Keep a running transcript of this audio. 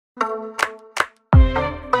Not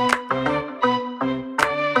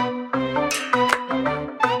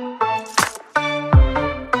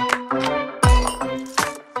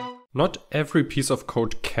every piece of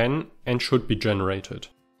code can and should be generated.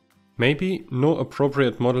 Maybe no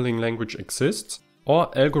appropriate modeling language exists,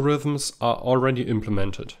 or algorithms are already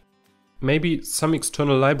implemented. Maybe some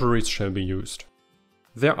external libraries shall be used.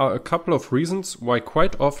 There are a couple of reasons why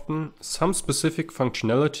quite often some specific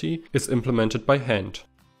functionality is implemented by hand.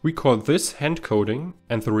 We call this hand coding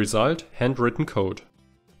and the result handwritten code.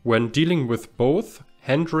 When dealing with both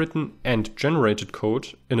handwritten and generated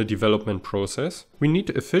code in a development process, we need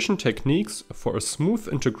efficient techniques for a smooth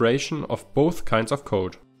integration of both kinds of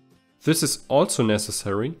code. This is also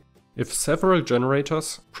necessary if several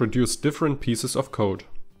generators produce different pieces of code.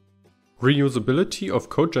 Reusability of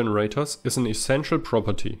code generators is an essential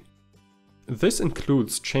property. This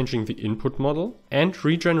includes changing the input model and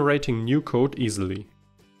regenerating new code easily.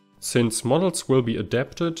 Since models will be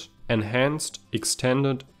adapted, enhanced,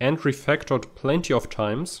 extended and refactored plenty of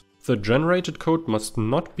times, the generated code must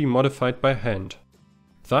not be modified by hand.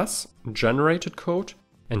 Thus, generated code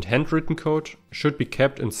and handwritten code should be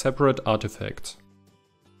kept in separate artifacts.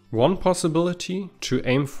 One possibility to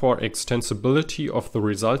aim for extensibility of the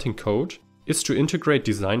resulting code is to integrate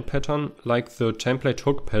design pattern like the template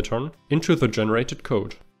hook pattern into the generated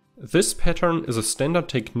code. This pattern is a standard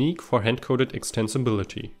technique for hand-coded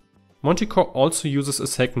extensibility. MontiCore also uses a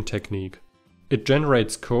second technique. It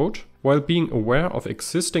generates code while being aware of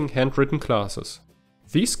existing handwritten classes.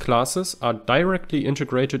 These classes are directly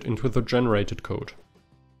integrated into the generated code.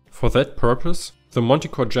 For that purpose, the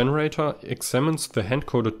MontiCore generator examines the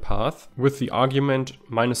hand-coded path with the argument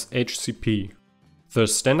 -hcp. The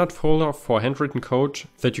standard folder for handwritten code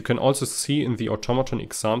that you can also see in the automaton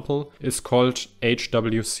example is called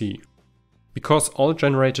hwc. Because all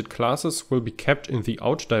generated classes will be kept in the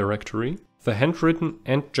out directory, the handwritten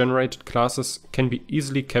and generated classes can be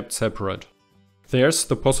easily kept separate. There's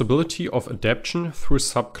the possibility of adaptation through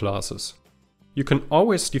subclasses. You can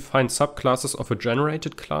always define subclasses of a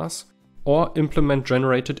generated class or implement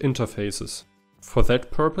generated interfaces. For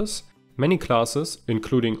that purpose, many classes,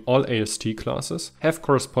 including all AST classes, have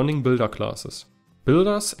corresponding builder classes.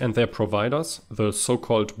 Builders and their providers, the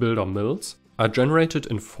so-called builder mills, are generated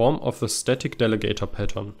in form of the static delegator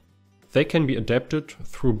pattern. They can be adapted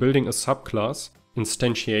through building a subclass,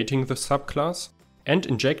 instantiating the subclass, and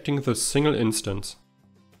injecting the single instance.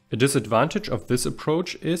 A disadvantage of this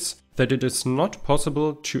approach is that it is not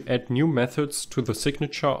possible to add new methods to the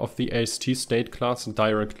signature of the AST state class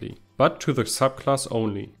directly, but to the subclass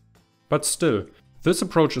only. But still, this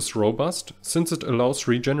approach is robust since it allows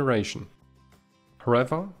regeneration.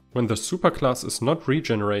 However, when the superclass is not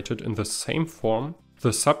regenerated in the same form, the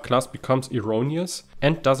subclass becomes erroneous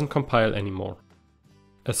and doesn't compile anymore.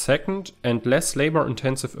 A second and less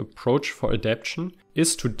labor-intensive approach for adaptation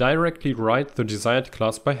is to directly write the desired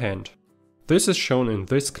class by hand. This is shown in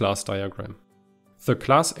this class diagram. The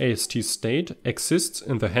class AST state exists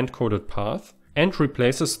in the hand-coded path and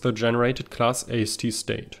replaces the generated class AST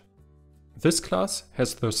state. This class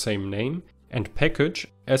has the same name and package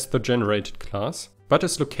as the generated class, but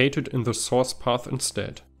is located in the source path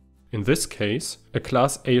instead. In this case, a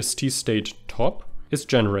class AST state top is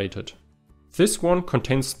generated. This one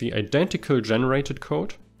contains the identical generated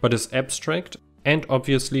code, but is abstract and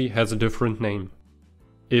obviously has a different name.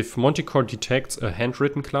 If MontiCore detects a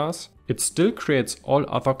handwritten class, it still creates all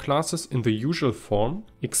other classes in the usual form,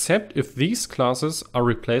 except if these classes are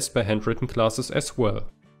replaced by handwritten classes as well.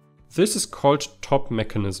 This is called top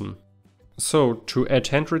mechanism. So to add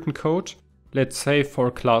handwritten code, let's say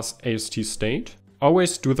for class AST state,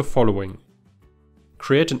 always do the following.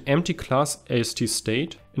 Create an empty class AST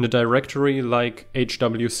state in a directory like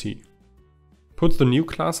hwc. Put the new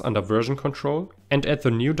class under version control and add the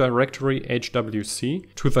new directory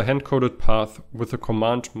hwc to the hand-coded path with the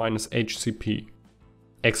command -hcp.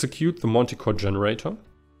 Execute the MontiCore generator,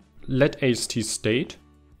 let AST state,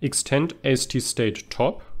 extend AST state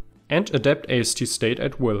top, and adapt AST state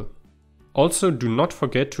at will. Also, do not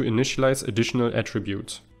forget to initialize additional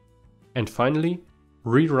attributes. And finally,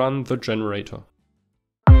 rerun the generator.